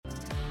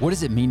What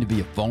does it mean to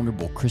be a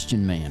vulnerable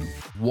Christian man?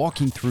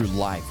 Walking through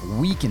life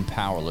weak and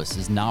powerless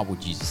is not what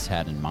Jesus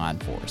had in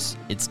mind for us.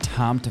 It's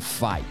time to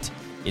fight.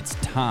 It's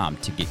time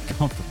to get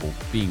comfortable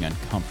being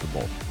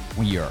uncomfortable.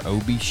 We are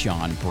Obi,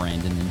 Sean,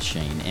 Brandon, and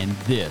Shane, and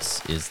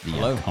this is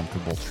the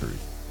Uncomfortable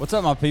Truth. What's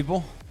up, my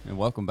people? And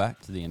welcome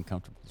back to the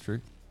Uncomfortable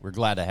Truth. We're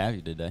glad to have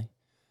you today.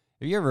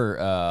 Have you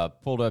ever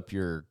pulled up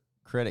your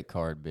credit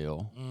card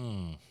bill?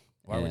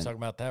 Why are we talking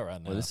about that right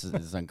now? Well, this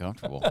is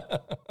uncomfortable.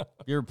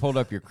 You ever pulled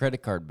up your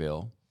credit card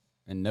bill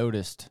and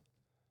noticed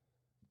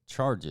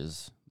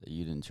charges that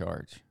you didn't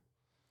charge?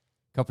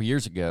 A couple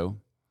years ago,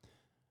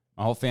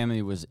 my whole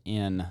family was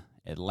in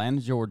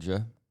Atlanta,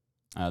 Georgia.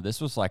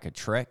 This was like a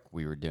trek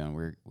we were doing.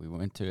 We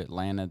went to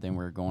Atlanta, then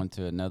we were going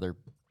to another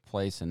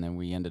place, and then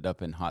we ended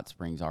up in Hot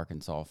Springs,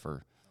 Arkansas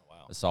for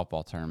a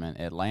softball tournament.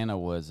 Atlanta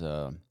was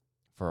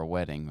for a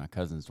wedding, my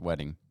cousin's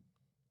wedding.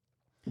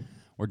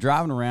 We're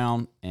driving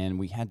around, and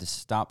we had to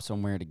stop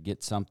somewhere to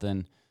get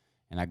something,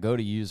 and I go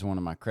to use one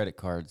of my credit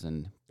cards,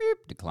 and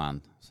beep,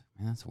 decline. I was like,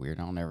 man, that's weird.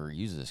 I don't ever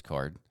use this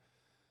card.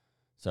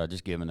 So I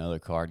just give another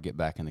card, get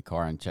back in the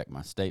car, and check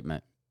my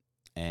statement,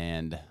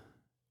 and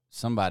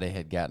somebody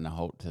had gotten a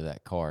hold to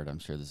that card. I'm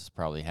sure this has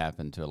probably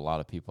happened to a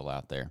lot of people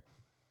out there.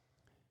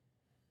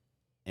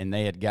 And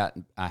they had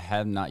gotten, I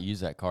have not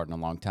used that card in a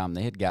long time.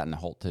 They had gotten a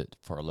hold to it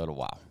for a little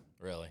while.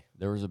 Really?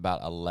 There was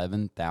about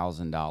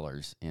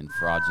 $11,000 in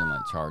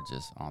fraudulent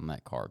charges on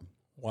that card.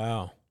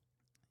 Wow.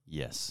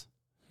 Yes.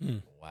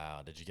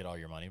 Wow. Did you get all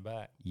your money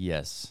back?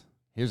 Yes.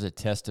 Here's a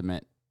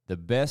testament. The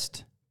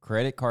best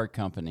credit card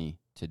company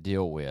to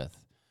deal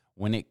with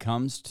when it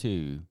comes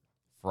to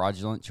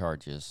fraudulent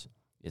charges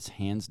is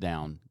hands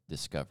down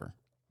Discover,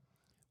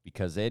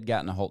 because they had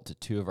gotten a hold to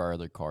two of our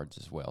other cards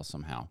as well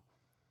somehow.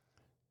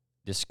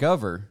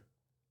 Discover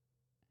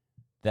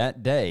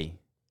that day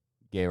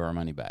gave our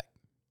money back.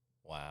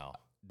 Wow.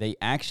 They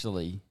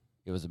actually,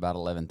 it was about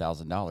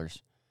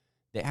 $11,000.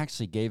 They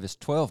actually gave us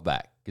 12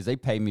 back because they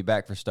paid me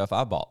back for stuff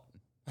I bought.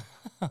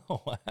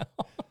 Wow.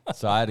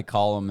 So I had to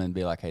call them and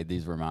be like, hey,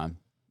 these were mine.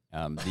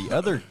 The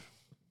other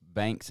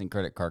banks and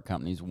credit card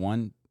companies,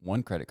 one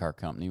credit card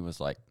company was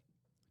like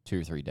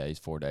 2 or 3 days,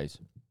 4 days.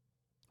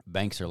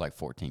 Banks are like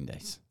 14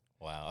 days.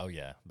 Wow. Oh,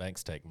 yeah.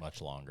 Banks take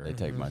much longer. They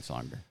take much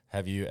longer.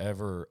 Have you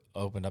ever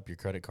opened up your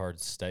credit card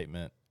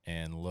statement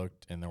and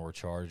looked and there were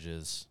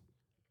charges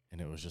and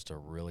it was just a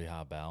really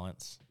high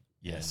balance?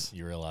 Yes. And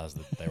you realized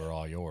that they were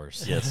all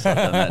yours. Yes, I've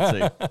done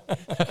that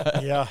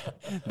too. Yeah.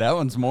 That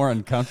one's more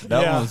uncomfortable.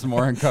 That one was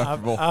more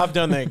uncomfortable. I've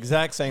done the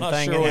exact same Not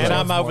thing. sure And which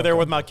I'm one's over more there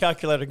with my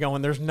calculator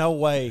going, there's no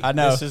way I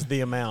know. this is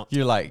the amount.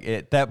 You're like,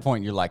 at that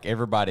point, you're like,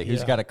 everybody who's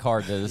Yeah. got a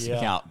card to this Yeah.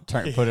 account,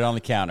 put it on the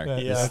counter. Yeah,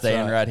 It's that's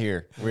staying right. right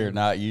here. We're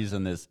not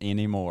using this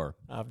anymore.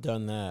 I've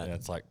done that. Yeah,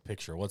 it's like,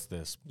 picture, what's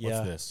this? What's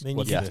Yeah. this? Then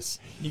What's you this?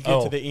 You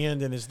get to the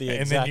end and it's the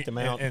exact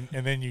amount. And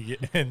then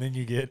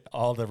you get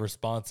all the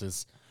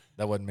responses.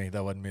 That wasn't me.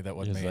 That wasn't me. That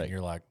wasn't Just me. like, and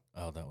you're like,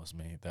 oh, that was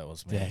me. That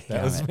was me. Damn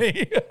That was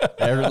me.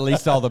 At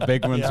least all the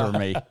big ones Yeah. are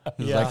me. It's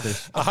Yeah. like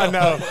this. I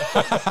know.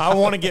 I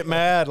want to get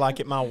mad like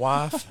at my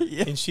wife.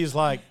 And she's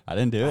like, I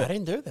didn't do I it.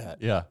 didn't do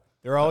that. Yeah.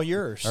 They're all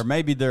yours. Or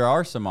maybe there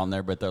are some on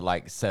there, but they're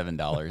like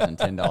 $7 and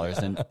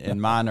 $10.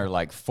 and mine are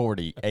like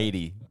 40,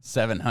 80,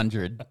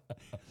 700.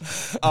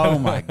 Oh,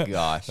 my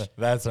gosh.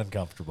 That's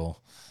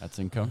uncomfortable. That's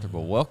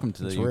uncomfortable. Welcome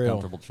to It's the real.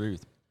 Uncomfortable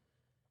Truth.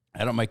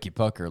 That'll make you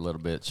pucker a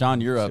little bit.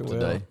 Sean, you're up It will.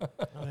 today.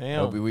 I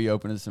am. Obi, will you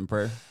open us in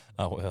prayer?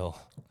 I will.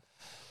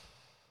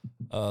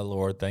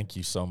 Lord, thank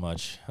you so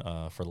much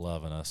for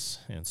loving us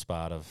in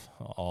spite of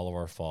all of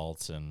our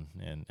faults and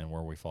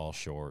where we fall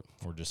short.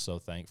 We're just so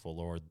thankful,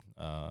 Lord,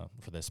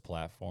 for this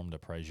platform to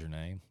praise your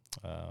name.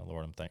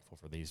 Lord, I'm thankful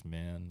for these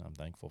men. I'm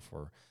thankful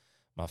for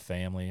my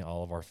family,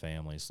 all of our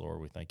families. Lord,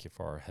 we thank you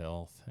for our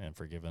health and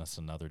for giving us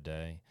another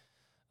day.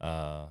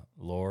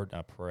 Lord,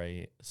 I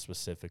pray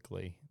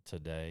specifically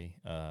today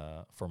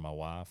for my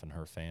wife and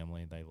her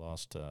family. They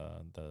lost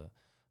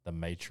the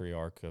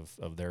matriarch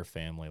of their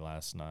family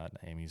last night.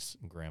 Amy's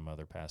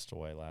grandmother passed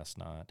away last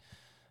night.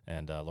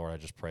 And, Lord, I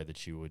just pray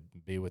that you would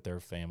be with their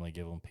family,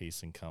 give them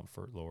peace and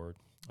comfort, Lord.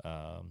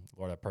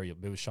 Lord, I pray you'll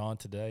be with Sean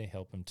today,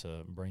 help him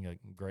to bring a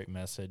great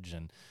message.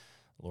 And,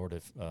 Lord,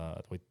 if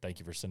we thank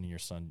you for sending your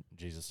son,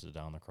 Jesus, to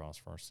die on the cross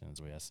for our sins.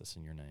 We ask this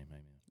in your name.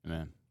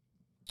 Amen. Amen.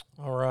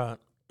 All right.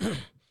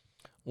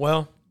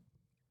 Well,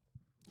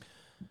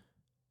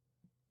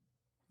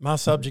 my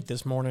subject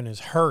this morning is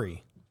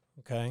hurry,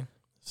 okay?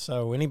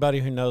 So anybody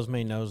who knows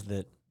me knows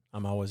that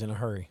I'm always in a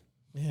hurry.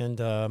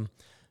 And I'm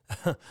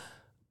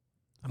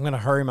going to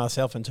hurry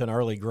myself into an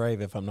early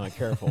grave if I'm not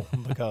careful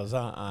because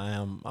I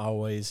am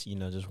always,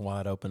 just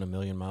wide open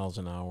 1,000,000 miles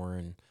an hour.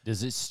 And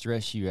Does it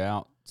stress you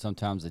out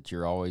sometimes that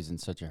you're always in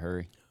such a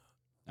hurry?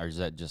 Or is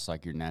that just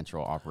like your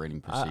natural operating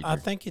procedure? I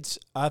think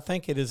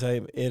it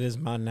is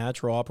my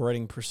natural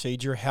operating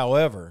procedure.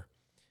 However,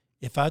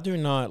 if I do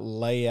not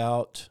lay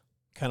out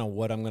kind of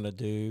what I'm going to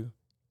do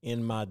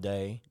in my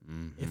day,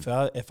 if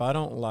I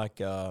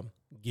don't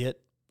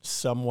get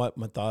somewhat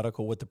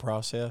methodical with the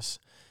process,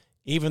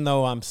 even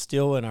though I'm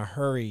still in a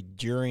hurry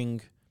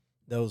during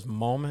those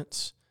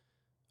moments,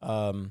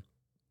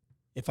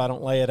 if I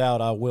don't lay it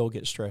out, I will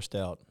get stressed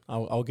out.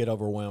 I'll get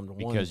overwhelmed.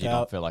 Because you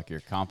don't feel like you're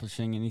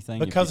accomplishing anything.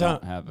 Because if you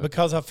don't have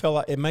because I feel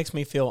like it makes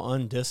me feel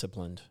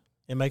undisciplined.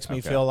 It makes me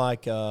Okay. feel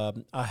like I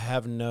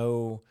have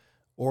no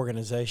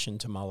organization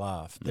to my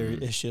life. There,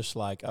 it's just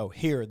like, oh,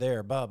 here,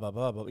 there, blah, blah,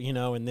 blah, blah,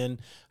 and then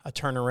I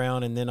turn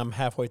around and then I'm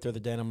halfway through the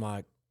day and I'm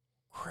like,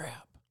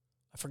 crap,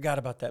 I forgot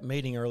about that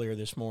meeting earlier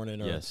this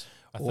morning. Or, yes.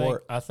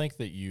 I think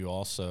that you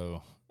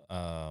also,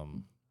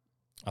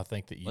 I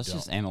think that you Let's don't.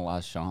 just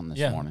analyze Sean this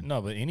yeah, morning.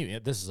 no, but anyway,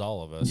 this is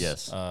all of us.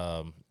 Yes.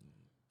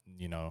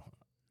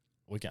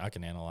 I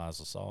can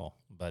analyze us all,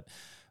 but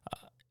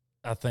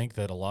I think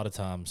that a lot of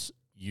times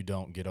you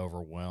don't get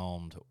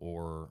overwhelmed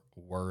or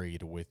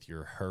worried with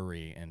your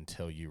hurry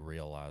until you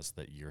realize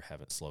that you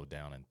haven't slowed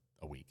down in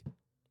a week.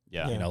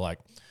 Yeah. Yeah. Like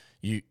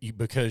you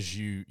because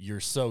you're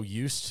so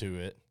used to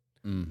it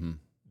Mm-hmm.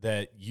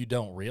 that you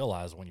don't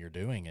realize when you're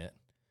doing it,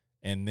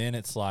 and then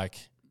it's like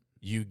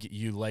you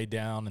lay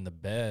down in the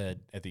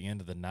bed at the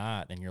end of the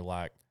night and you're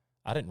like,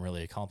 I didn't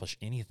really accomplish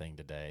anything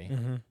today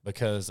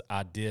because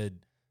I did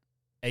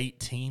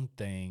 18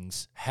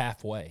 things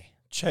halfway.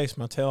 chase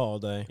my tail all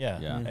day. Yeah,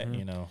 Yeah.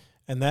 Mhm.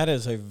 And that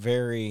is a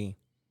very,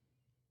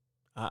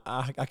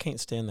 I can't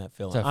stand that It's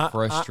feeling. a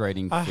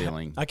frustrating I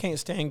feeling. I can't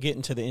stand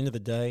getting to the end of the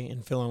day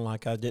and feeling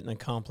like I didn't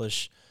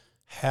accomplish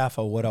half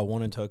of what I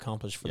wanted to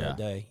accomplish for that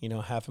day.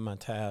 Half of my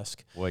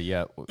task. Well,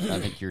 yeah, I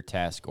think you're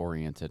task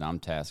oriented. I'm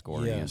task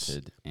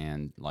oriented,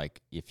 and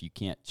like if you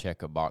can't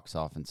check a box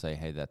off and say,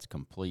 "Hey, that's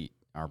complete,"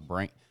 our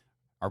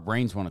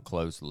brains want to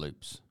close the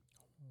loops.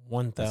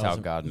 1,000. That's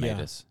how God made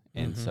Yeah. us,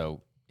 and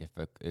so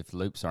if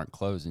loops aren't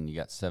closed and you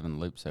got 7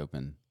 loops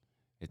open,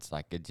 it's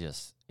like it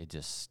just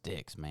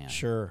sticks, man.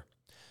 Sure.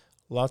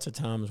 Lots of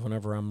times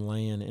whenever I'm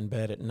laying in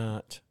bed at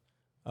night,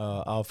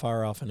 I'll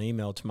fire off an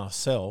email to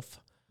myself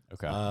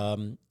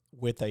Okay.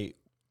 with a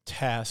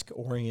task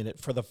oriented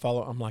for the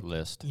follow. I'm like,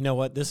 List. you know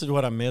what? This is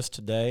what I missed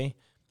today.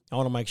 I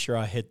want to make sure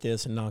I hit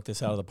this and knock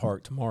this out of the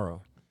park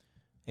tomorrow.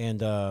 And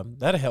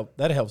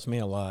that helps me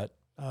a lot.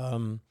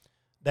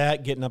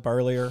 That getting up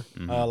earlier,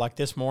 like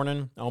this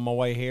morning on my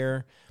way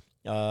here,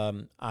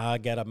 I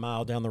got a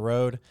mile down the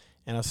road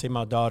and I see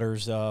my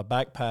daughter's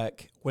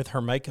backpack with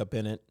her makeup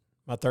in it.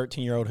 My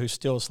 13-year-old who's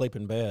still asleep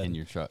in bed In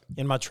your truck.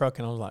 in my truck,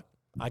 and I was like,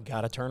 I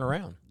gotta turn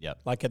around. Yep.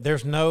 Like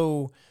there's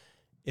no,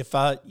 if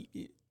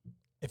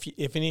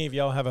any of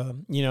y'all have a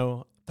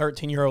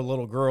 13-year-old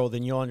little girl,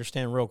 then you'll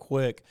understand real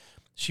quick.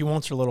 She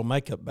wants her little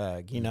makeup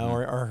bag,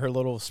 or her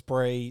little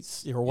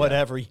sprays or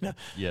whatever,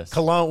 Yes.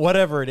 cologne,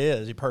 whatever it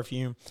is, your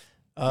perfume.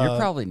 You're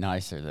probably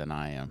nicer than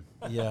I am.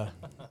 Yeah.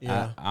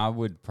 I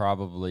would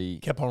probably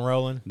Kept on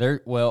rolling.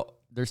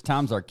 There's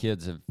times our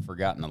kids have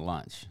forgotten a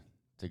lunch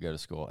to go to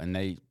school, and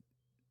they,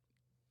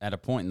 at a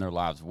point in their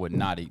lives, would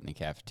not eat in the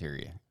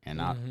cafeteria,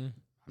 and I'm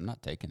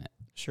not taking it.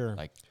 Sure.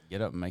 Like,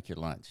 get up and make your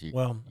lunch.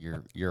 Well-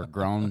 You're a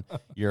grown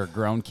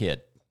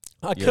kid.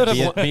 I could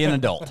have Be an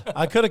adult.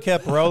 I could have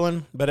kept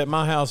rolling, but at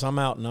my house I'm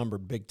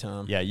outnumbered big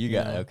time. Yeah, you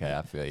got okay.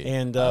 I feel you.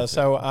 And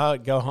so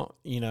I'd go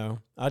home,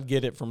 I'd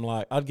get it from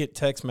I'd get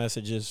text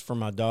messages from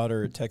my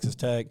daughter at Texas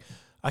Tech.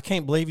 I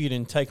can't believe you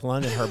didn't take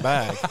London her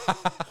bag.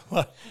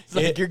 It's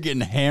like you're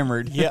getting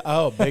hammered. Yeah,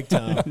 oh, big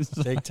time,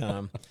 big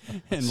time.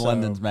 And So-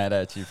 London's mad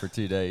at you for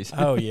 2 days.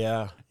 Oh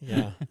yeah.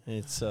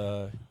 It's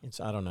I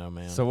don't know,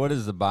 man. So what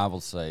does the Bible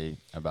say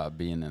about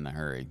being in a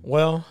hurry?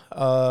 Well,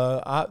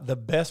 the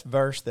best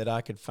verse that I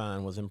could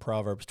find was in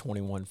Proverbs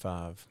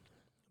 21:5.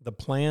 The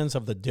plans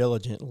of the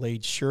diligent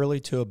lead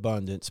surely to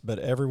abundance, but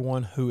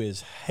everyone who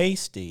is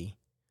hasty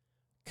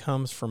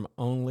comes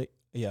only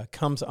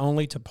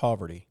to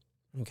poverty.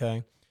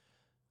 Okay?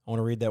 I want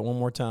to read that one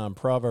more time.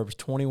 Proverbs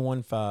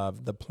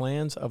 21:5. The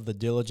plans of the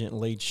diligent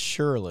lead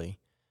surely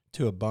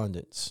to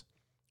abundance,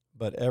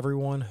 but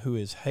everyone who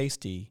is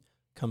hasty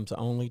comes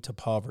only to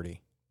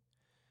poverty.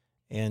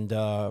 And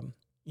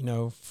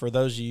for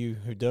those of you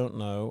who don't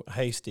know,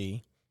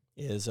 hasty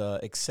is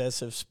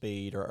excessive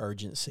speed or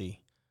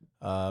urgency,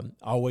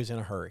 always in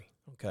a hurry.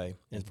 Okay,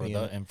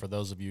 And for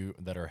those of you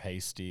that are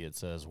hasty, it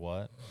says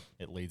what?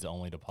 It leads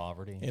only to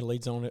poverty. it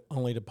leads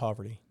only to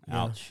poverty.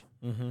 Yeah. Ouch.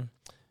 Mm-hmm.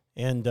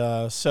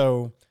 And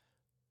so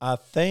I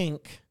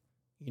think,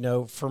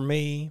 for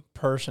me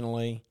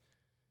personally,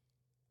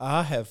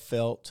 I have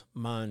felt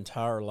my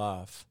entire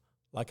life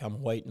like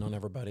I'm waiting on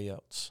everybody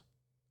else.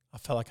 I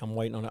feel like I'm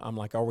waiting on it. I'm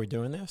like, are we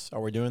doing this?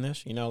 Are we doing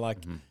this?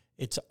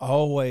 It's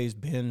always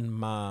been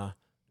my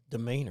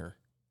demeanor.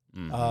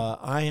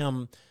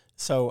 I'm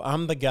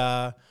the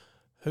guy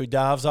who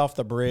dives off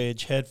the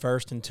bridge head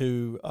first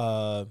into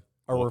a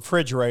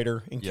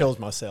refrigerator and kills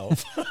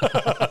myself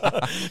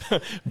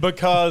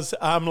because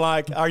I'm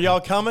like, are y'all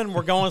coming?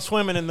 We're going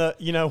swimming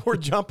we're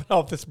jumping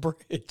off this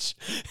bridge.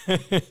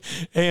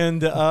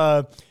 And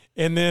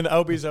then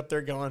Obi's up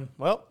there going,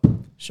 well,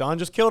 Sean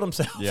just killed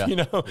himself. Yeah.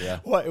 Yeah.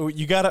 What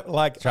you got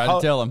to Try to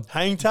tell him.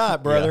 hang tight,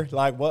 brother.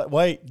 Like what,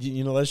 wait,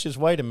 let's just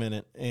wait a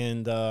minute.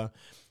 And,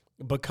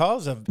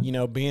 because of,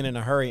 being in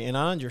a hurry, and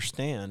I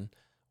understand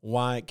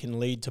why it can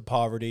lead to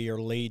poverty or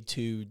lead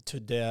to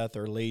death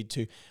or lead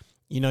to,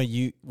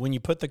 when you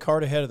put the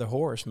cart ahead of the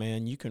horse,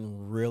 man, you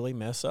can really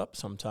mess up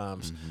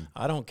sometimes. Mm-hmm.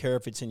 I don't care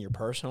if it's in your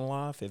personal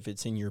life, if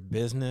it's in your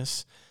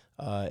business.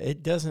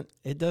 It doesn't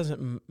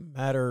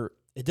matter.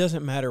 It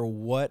doesn't matter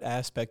what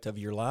aspect of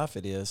your life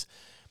it is.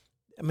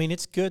 I mean,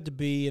 it's good to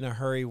be in a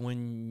hurry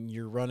when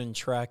you're running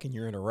track and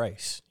you're in a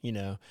race,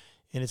 and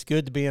it's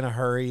good to be in a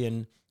hurry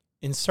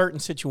in certain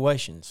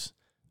situations.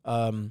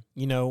 One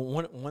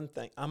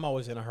thing, I'm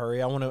always in a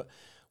hurry.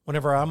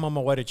 Whenever I'm on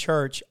my way to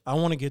church, I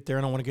want to get there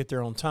and I want to get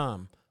there on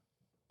time.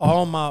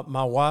 All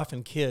my wife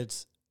and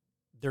kids,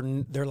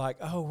 they're like,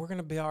 oh, we're going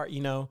to be all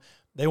right.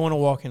 They want to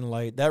walk in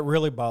late. That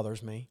really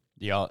bothers me.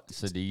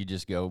 So do you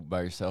just go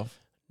by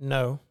yourself?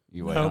 No.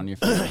 You wait on your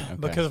family? Okay.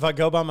 Because if I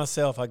go by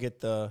myself, I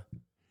get the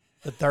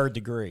third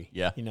degree.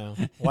 Yeah.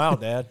 Wow,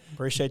 Dad,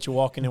 appreciate you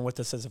walking in with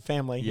us as a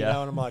family. Yeah.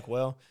 And I'm like,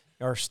 well,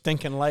 you're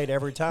stinking late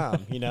every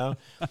time,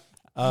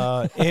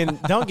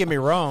 And don't get me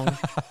wrong,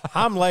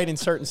 I'm late in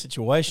certain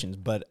situations,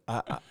 but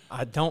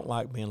I don't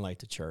like being late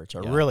to church. I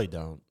really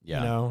don't.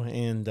 Yeah.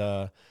 And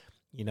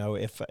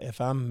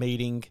if I'm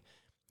meeting,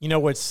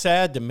 what's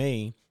sad to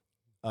me,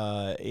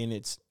 and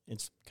it's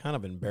kind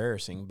of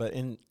embarrassing, but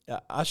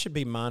I should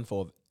be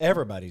mindful of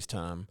everybody's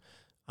time.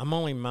 I'm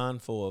only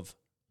mindful of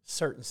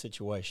certain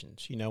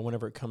situations,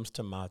 whenever it comes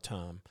to my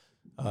time.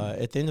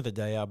 At the end of the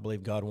day, I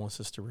believe God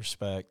wants us to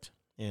respect.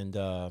 And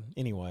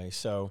anyway,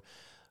 so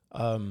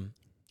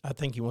I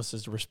think he wants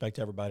us to respect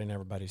everybody and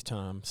everybody's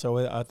time. So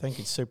I think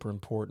it's super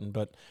important.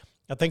 But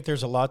I think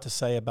there's a lot to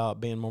say about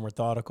being more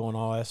methodical in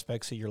all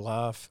aspects of your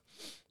life,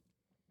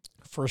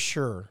 for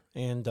sure.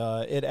 And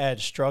it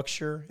adds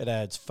structure, it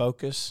adds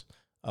focus,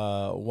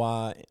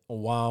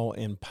 while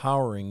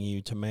empowering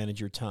you to manage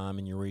your time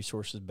and your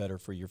resources better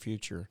for your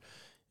future.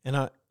 And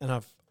I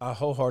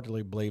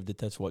wholeheartely believe that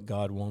that's what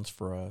God wants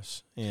for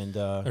us. And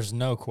there's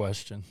no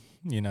question.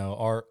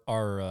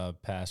 Our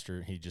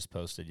pastor, he just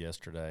posted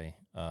yesterday.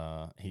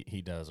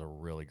 He does a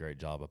really great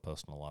job of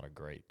posting a lot of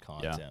great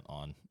content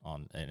on,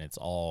 and it's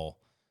all,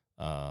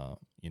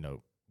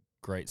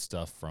 great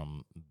stuff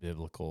from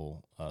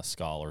biblical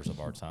scholars of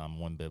our time.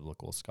 One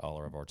biblical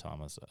scholar of our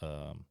time is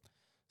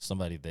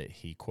somebody that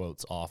he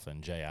quotes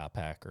often, J.I.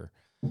 Packer,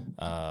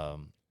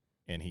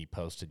 and he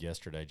posted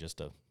yesterday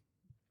just a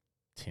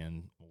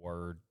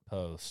 10-word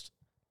post.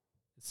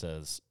 It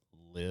says,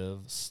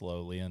 live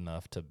slowly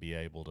enough to be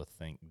able to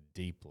think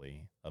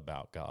deeply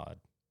about God.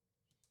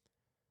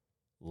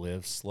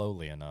 Live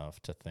slowly enough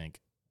to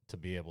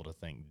be able to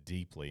think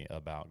deeply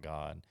about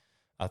God.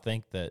 I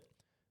think that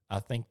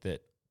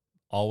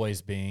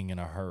always being in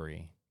a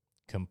hurry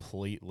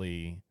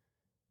completely,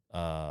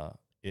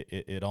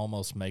 it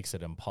almost makes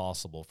it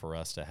impossible for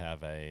us to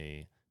have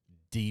a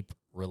deep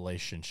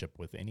relationship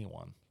with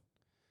anyone,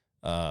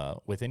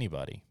 with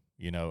anybody.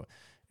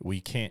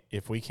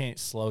 If we can't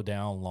slow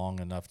down long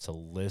enough to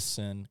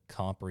listen,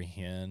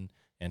 comprehend,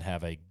 and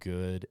have a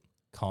good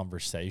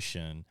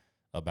conversation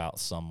about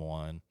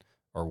someone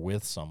or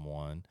with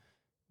someone,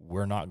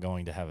 we're not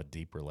going to have a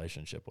deep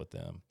relationship with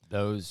them.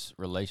 Those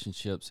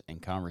relationships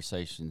and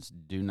conversations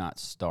do not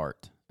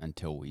start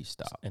until we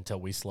stop. Until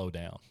we slow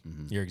down.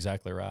 Mm-hmm. You're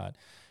exactly right.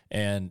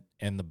 And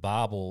the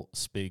Bible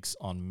speaks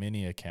on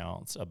many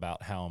accounts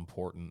about how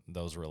important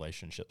those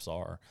relationships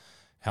are,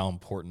 how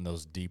important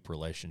those deep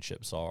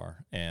relationships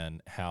are,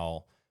 and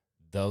how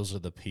those are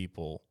the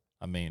people.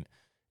 I mean,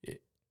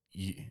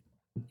 I'm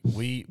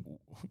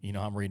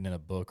reading in a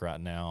book right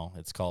now.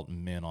 It's called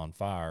Men on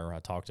Fire. I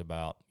talked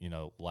about, in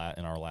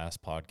our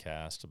last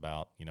podcast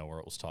about, where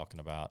it was talking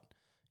about,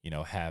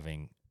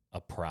 having a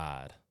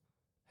pride,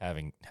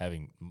 having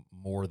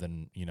more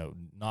than,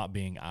 not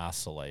being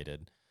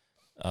isolated.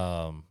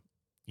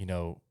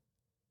 You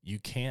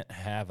can't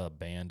have a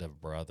band of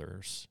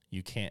brothers.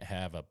 You can't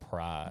have a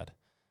pride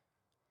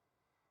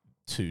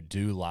to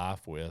do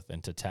life with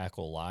and to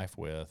tackle life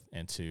with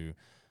and to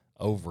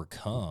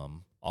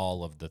overcome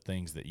all of the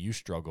things that you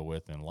struggle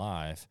with in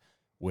life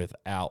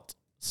without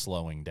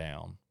slowing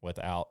down,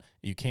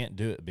 you can't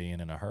do it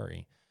being in a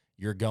hurry.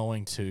 You're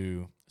going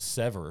to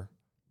sever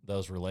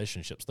those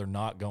relationships. They're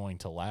not going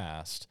to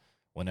last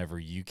whenever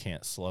you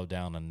can't slow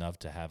down enough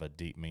to have a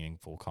deep,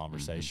 meaningful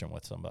conversation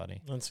with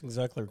somebody. That's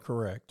exactly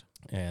correct.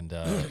 And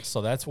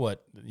so that's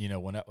what,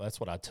 that's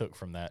what I took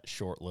from that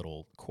short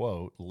little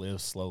quote, live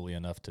slowly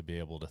enough to be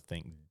able to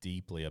think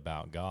deeply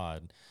about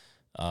God.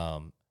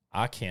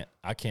 I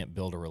can't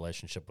build a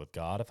relationship with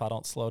God if I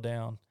don't slow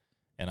down,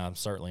 and I'm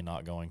certainly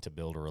not going to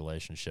build a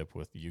relationship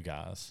with you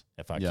guys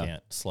if I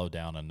can't slow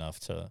down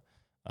enough to,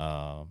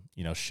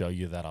 show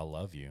you that I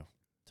love you,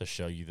 to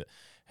show you that.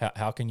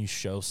 How can you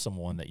show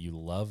someone that you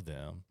love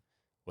them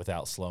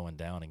without slowing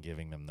down and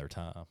giving them your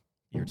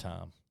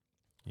time?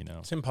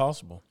 It's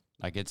impossible.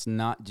 Like, it's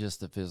not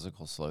just the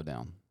physical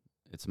slowdown.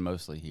 It's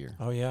mostly here.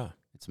 Oh, yeah.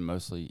 It's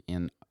mostly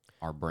in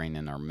our brain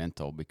and our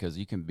mental, because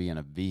you can be in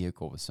a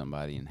vehicle with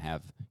somebody and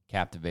have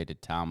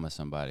captivated time with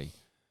somebody.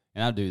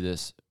 And I do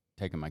this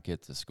taking my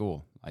kids to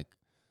school. Like,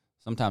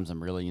 sometimes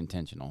I'm really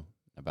intentional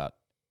about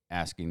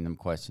asking them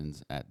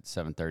questions at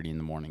 7:30 in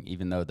the morning,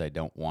 even though they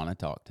don't want to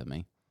talk to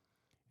me.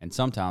 And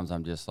sometimes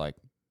I'm just like,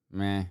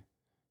 meh,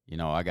 You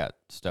know, I got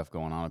stuff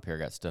going on up here. I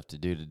got stuff to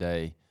do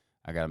today.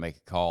 I got to make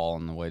a call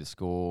on the way to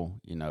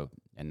school, you know,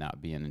 and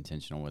not being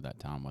intentional with that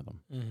time with them.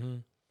 Mm-hmm.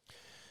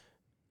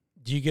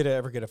 Do you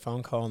ever get a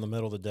phone call in the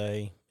middle of the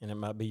day, and it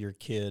might be your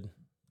kid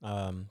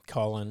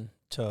calling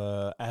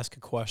to ask a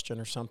question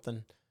or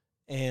something,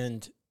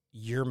 and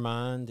your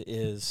mind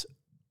is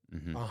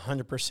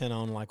 100%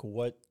 on like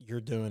what you're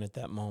doing at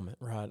that moment,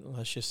 right?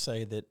 Let's just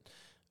say that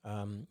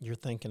you're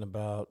thinking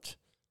about,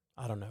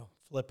 I don't know,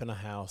 flipping a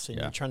house, and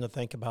you're trying to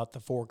think about the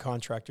 4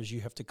 contractors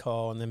you have to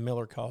call, and then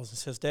Miller calls and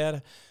says,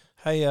 Dad,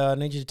 hey, I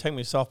need you to take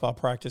me to softball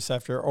practice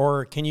after,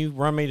 or can you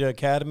run me to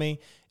academy?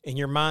 And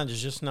your mind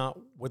is just not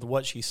with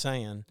what she's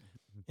saying.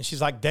 And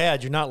she's like,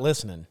 Dad, you're not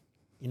listening.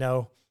 You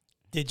know,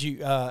 did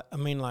you,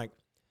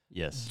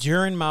 Yes.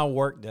 During my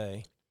work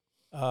day,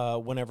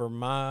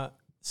 whenever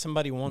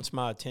somebody wants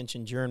my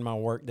attention during my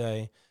work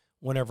day,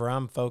 whenever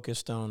I'm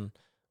focused on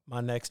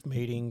my next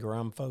meeting or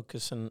I'm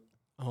focusing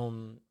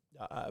on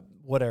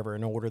whatever,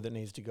 an order that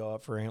needs to go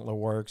up for Antler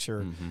Works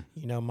or,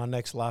 you know, my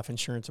next life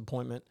insurance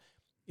appointment,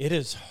 it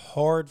is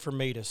hard for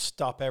me to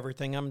stop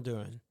everything I'm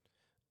doing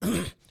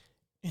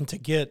and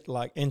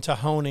to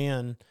hone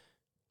in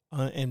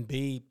and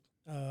be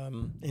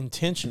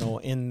intentional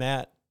in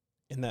that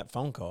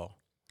phone call.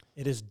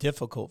 It is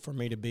difficult for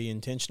me to be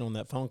intentional in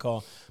that phone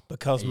call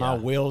because my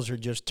wheels are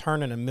just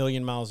turning a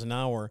million miles an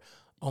hour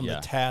on the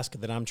task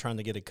that I'm trying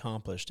to get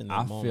accomplished in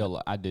that moment. I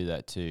feel I do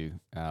that too.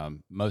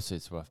 Mostly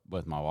it's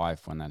with my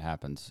wife when that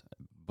happens.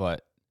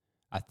 But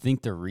I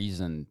think the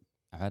reason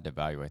I've had to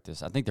evaluate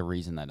this. I think the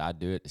reason that I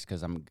do it is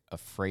because I'm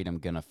afraid I'm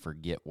going to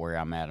forget where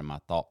I'm at in my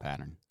thought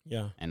pattern.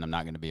 Yeah. And I'm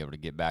not going to be able to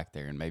get back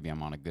there. And maybe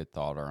I'm on a good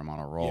thought or I'm on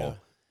a roll. Yeah.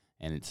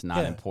 And it's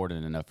not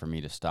important enough for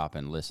me to stop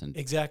and listen.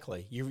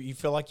 Exactly. You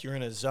feel like you're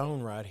in a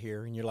zone right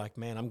here, and you're like,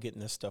 man, I'm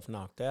getting this stuff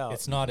knocked out.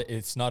 It's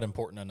not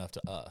important enough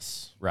to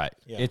us. Right.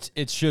 Yeah.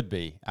 It should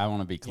be. I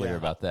want to be clear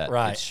about that.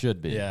 Right. It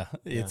should be. Yeah.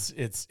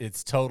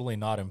 It's totally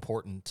not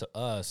important to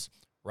us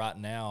right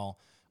now.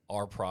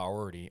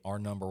 Our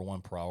number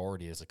one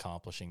priority is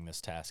accomplishing this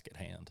task at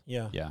hand.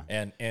 Yeah. Yeah.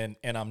 And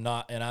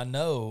I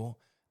know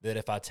that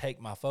if I take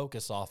my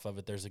focus off of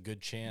it, there's a good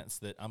chance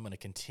that I'm going to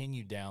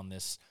continue down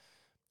this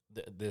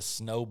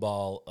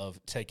snowball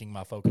of taking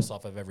my focus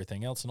off of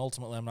everything else, and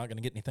ultimately I'm not going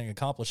to get anything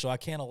accomplished. So I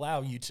can't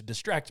allow you to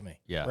distract me.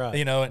 Yeah. Right.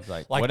 You know, It's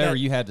like whatever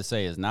you had to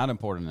say is not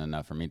important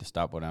enough for me to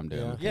stop what I'm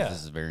doing. Yeah.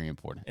 This is very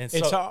important. And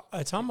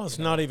It's almost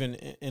not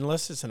even,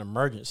 unless it's an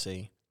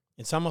emergency,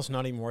 it's almost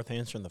not even worth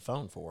answering the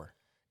phone for.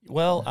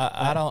 Well,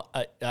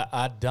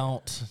 I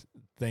don't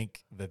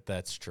think that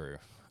that's true.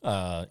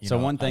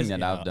 One thing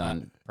that I've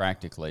done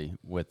practically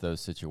with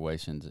those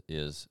situations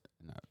is,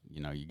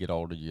 you get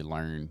older, you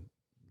learn,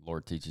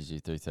 Lord teaches you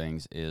through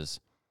things, is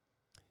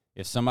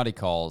if somebody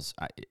calls,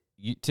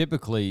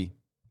 typically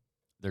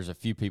there's a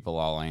few people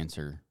I'll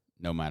answer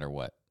no matter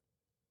what.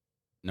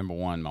 Number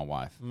one, my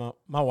wife.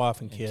 My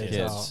wife and kids.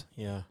 Kids.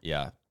 Yeah.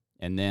 Yeah.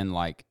 And then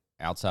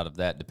outside of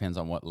that, depends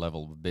on what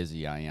level of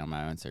busy I am.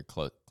 I answer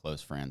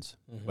close friends.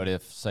 Mm-hmm. But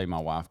if, say, my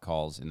wife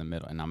calls in the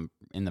middle and I'm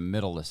in the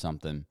middle of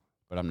something,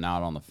 but I'm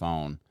not on the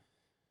phone,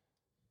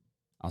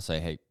 I'll say,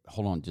 hey,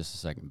 hold on just a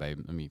second, babe.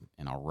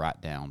 And I'll write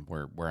down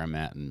where I'm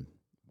at and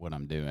what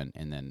I'm doing,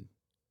 and then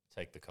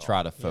take the call.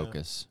 Try to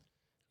focus.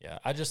 Yeah.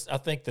 I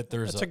think that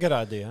that's a good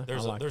idea.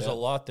 There's a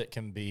lot that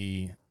can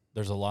be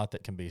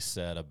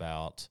said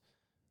about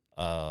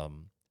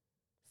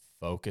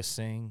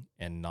focusing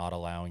and not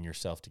allowing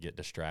yourself to get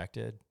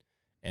distracted,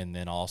 and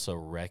then also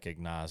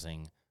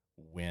recognizing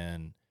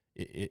when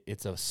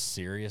it's a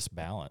serious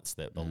balance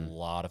that a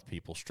lot of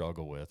people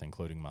struggle with,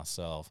 including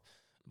myself.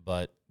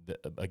 But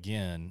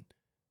again,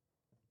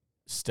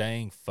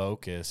 staying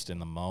focused in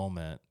the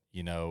moment,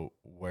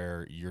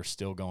 where you're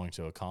still going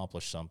to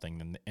accomplish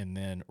something, and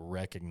then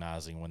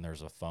recognizing when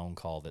there's a phone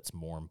call that's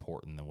more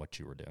important than what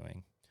you were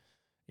doing,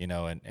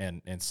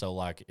 and so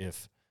like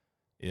if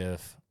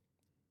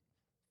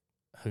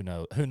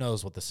who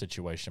knows what the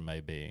situation may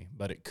be,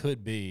 but it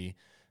could be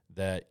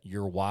that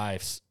your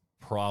wife's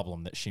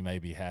problem that she may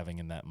be having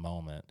in that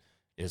moment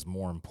is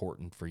more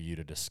important for you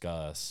to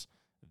discuss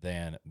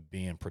than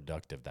being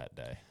productive that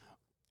day.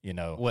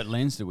 What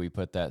lens do we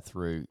put that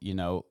through?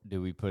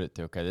 Do we put it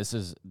through, okay, this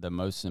is the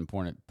most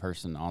important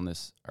person on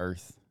this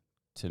earth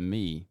to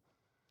me.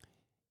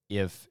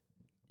 If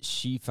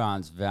she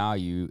finds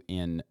value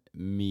in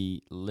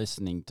me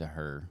listening to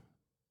her,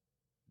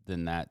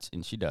 then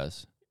and she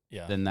does,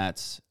 then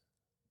that's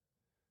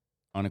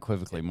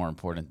unequivocally more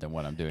important than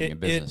what I'm doing in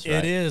business, right?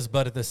 It is,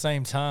 but at the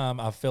same time,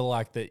 I feel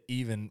like that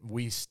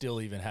we still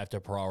have to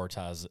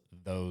prioritize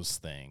those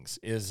things.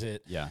 Is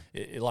it,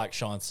 like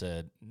Sean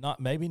said,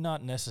 maybe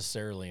not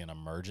necessarily an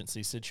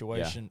emergency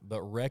situation,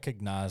 but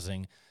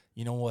recognizing,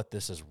 what,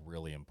 this is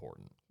really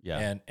important.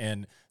 Yeah.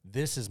 And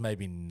this is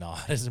maybe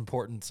not as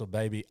important. So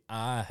baby,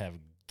 I have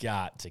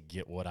got to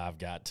get what I've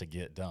got to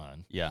get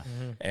done. Yeah.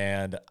 Mm-hmm.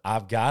 And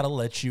I've got to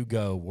let you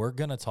go. We're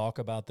going to talk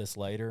about this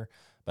later,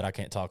 but I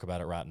can't talk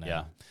about it right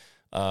now.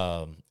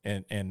 Yeah.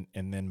 And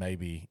then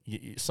maybe,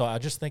 so I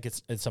just think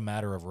it's a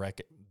matter of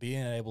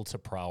being able to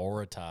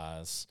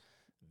prioritize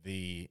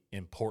the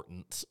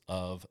importance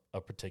of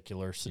a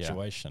particular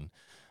situation,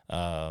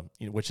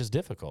 which is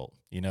difficult,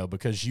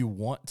 because you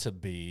want to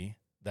be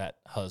that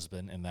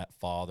husband and that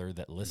father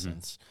that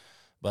listens.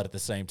 But at the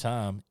same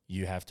time,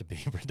 you have to be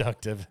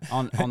productive.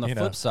 On the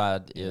flip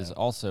side is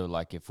also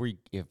like if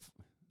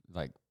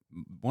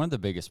one of the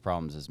biggest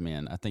problems as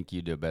men, I think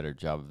you do a better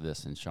job of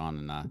this than Sean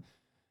and I,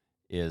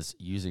 is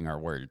using our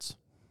words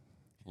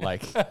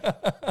like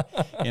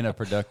in a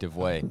productive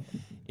way.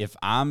 If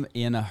I'm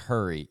in a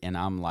hurry and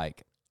I'm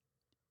like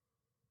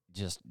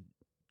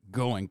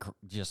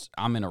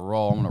I'm in a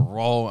roll,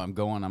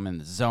 I'm in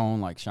the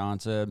zone, like Sean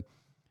said,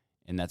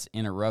 and that's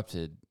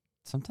interrupted.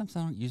 Sometimes I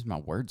don't use my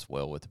words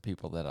well with the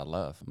people that I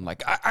love. I'm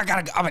like, I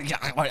gotta go.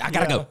 I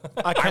gotta go.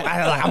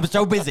 I'm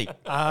so busy.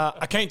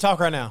 I can't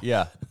talk right now.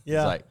 Yeah.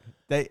 Yeah. It's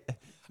like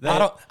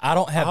I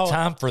don't have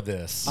time for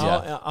this.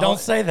 Don't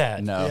say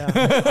that. No.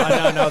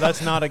 Yeah. No,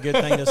 that's not a good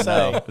thing to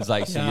say. No. It's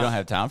like, so you don't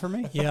have time for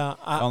me? Yeah.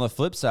 On the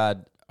flip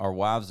side, our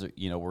wives,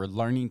 we're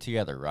learning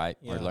together, right?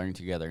 Yeah. We're learning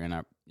together,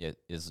 and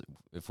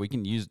if we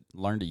can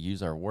learn to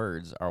use our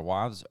words, our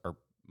wives are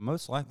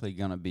most likely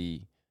going to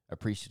be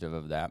appreciative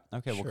of that.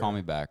 Okay, well, call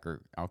me back, or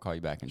I'll call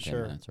you back in 10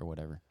 minutes or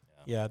whatever.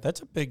 Yeah, that's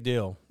a big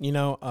deal.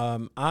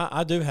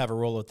 I do have a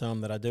rule of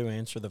thumb that I do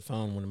answer the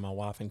phone when my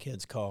wife and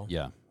kids call.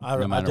 Yeah,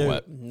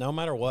 No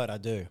matter what, I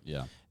do.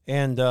 Yeah.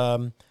 And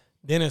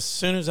then as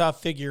soon as I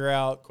figure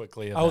out,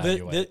 quickly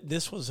evaluate.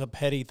 this was a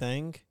petty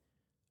thing,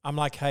 I'm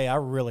like, hey, I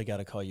really got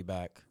to call you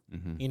back.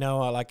 Mm-hmm.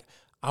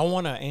 I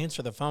want to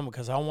answer the phone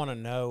because I want to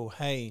know,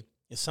 hey,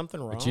 is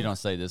something wrong? But you don't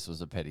say this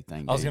was a petty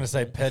thing. I was going to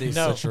say petty is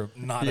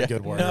not a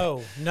good word.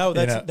 No,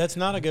 that's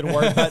not a good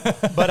word.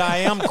 But I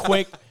am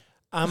quick.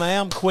 I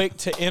am quick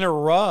to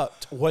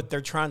interrupt what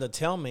they're trying to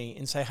tell me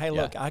and say, hey,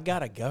 look, I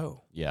gotta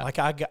go. Yeah,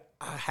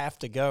 I have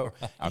to go.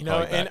 You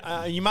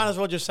you might as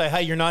well just say,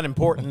 hey, you're not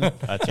important,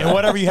 and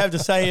whatever you have to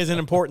say isn't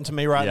important to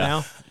me right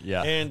now.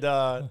 Yeah, and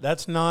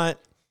that's not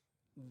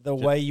the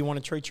way you want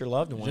to treat your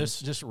loved ones.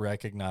 Just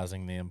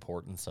recognizing the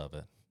importance of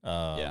it.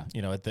 I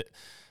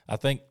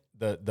think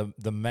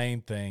the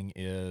main thing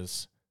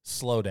is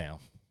slow down.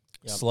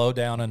 Yep. Slow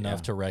down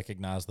enough to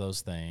recognize those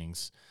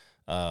things.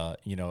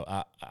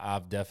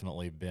 I've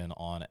definitely been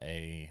on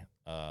a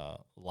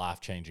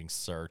life-changing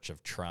search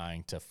of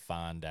trying to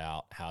find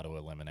out how to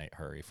eliminate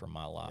hurry from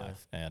my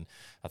life. Yeah. And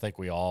I think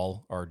we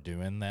all are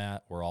doing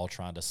that. We're all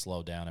trying to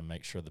slow down and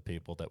make sure the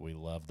people that we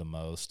love the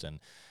most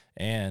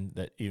and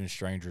that even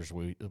strangers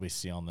we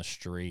see on the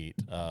street,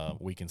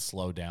 we can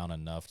slow down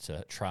enough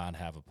to try and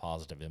have a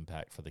positive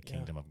impact for the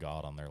kingdom of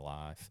God on their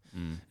life.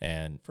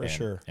 And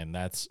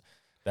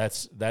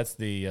that's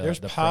the there's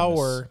the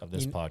power of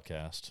this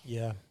podcast.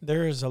 Yeah,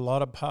 there is a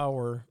lot of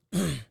power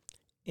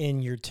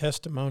in your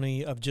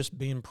testimony of just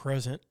being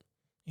present.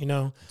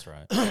 That's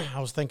right.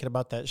 I was thinking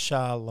about that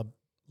Shia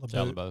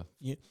LaBeouf.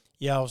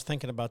 Yeah, I was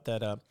thinking about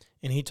that.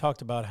 And he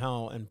talked about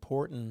how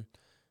important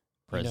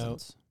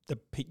presence,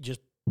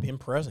 just being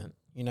present.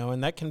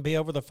 And that can be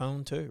over the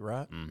phone too,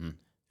 right? Mm-hmm.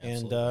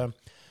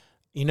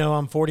 And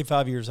I'm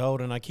 45 years old,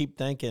 and I keep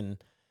thinking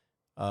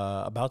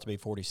about to be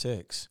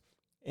 46.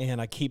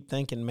 And I keep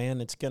thinking,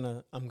 man,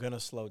 I'm gonna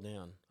slow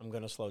down.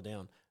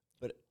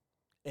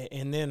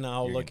 And then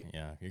I'll look.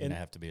 You're gonna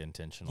have to be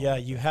intentional. Yeah,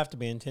 you have to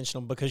be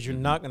intentional because you're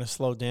not gonna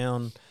slow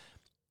down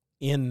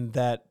in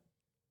that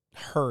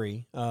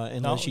hurry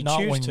unless you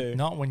choose to.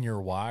 Not when you're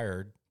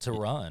wired to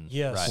run.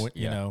 Yes, right.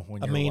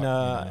 When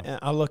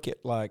I look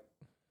at like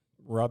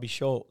Robbie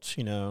Schultz,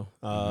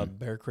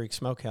 Bear Creek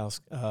Smokehouse,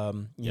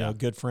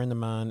 good friend of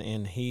mine,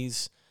 and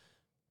he's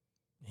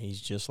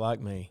just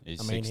like me.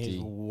 He's he's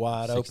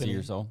wide 60 open.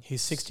 Years old.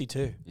 He's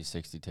 62. He's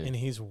 62. And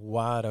he's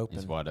wide open.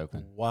 He's wide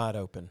open. Wide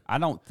open. I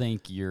don't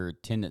think your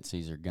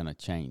tendencies are going to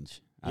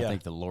change. I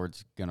think the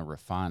Lord's going to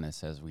refine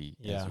us as we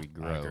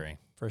grow. I agree.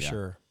 For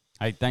sure.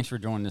 Hey, thanks for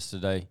joining us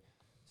today.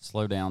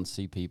 Slow down,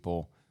 see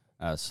people.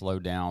 Slow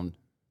down,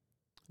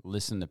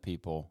 listen to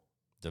people.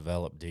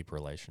 Develop deep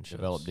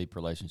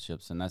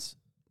relationships. And that's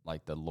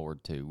like the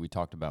Lord too. We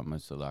talked about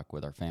mostly like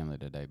with our family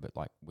today, but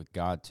like with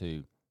God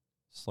too.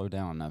 Slow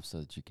down enough so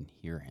that you can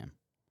hear him.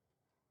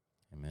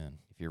 Amen.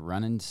 If you're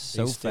running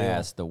so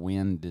fast, the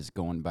wind is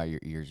going by your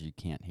ears, you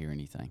can't hear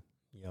anything.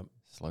 Yep.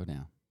 Slow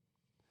down.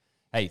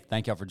 Hey,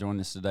 thank y'all for joining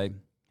us today.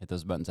 Hit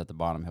those buttons at the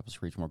bottom. Help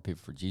us reach more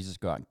people for Jesus.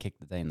 Go out and kick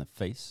the day in the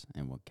face,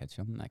 and we'll catch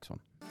you on the next one.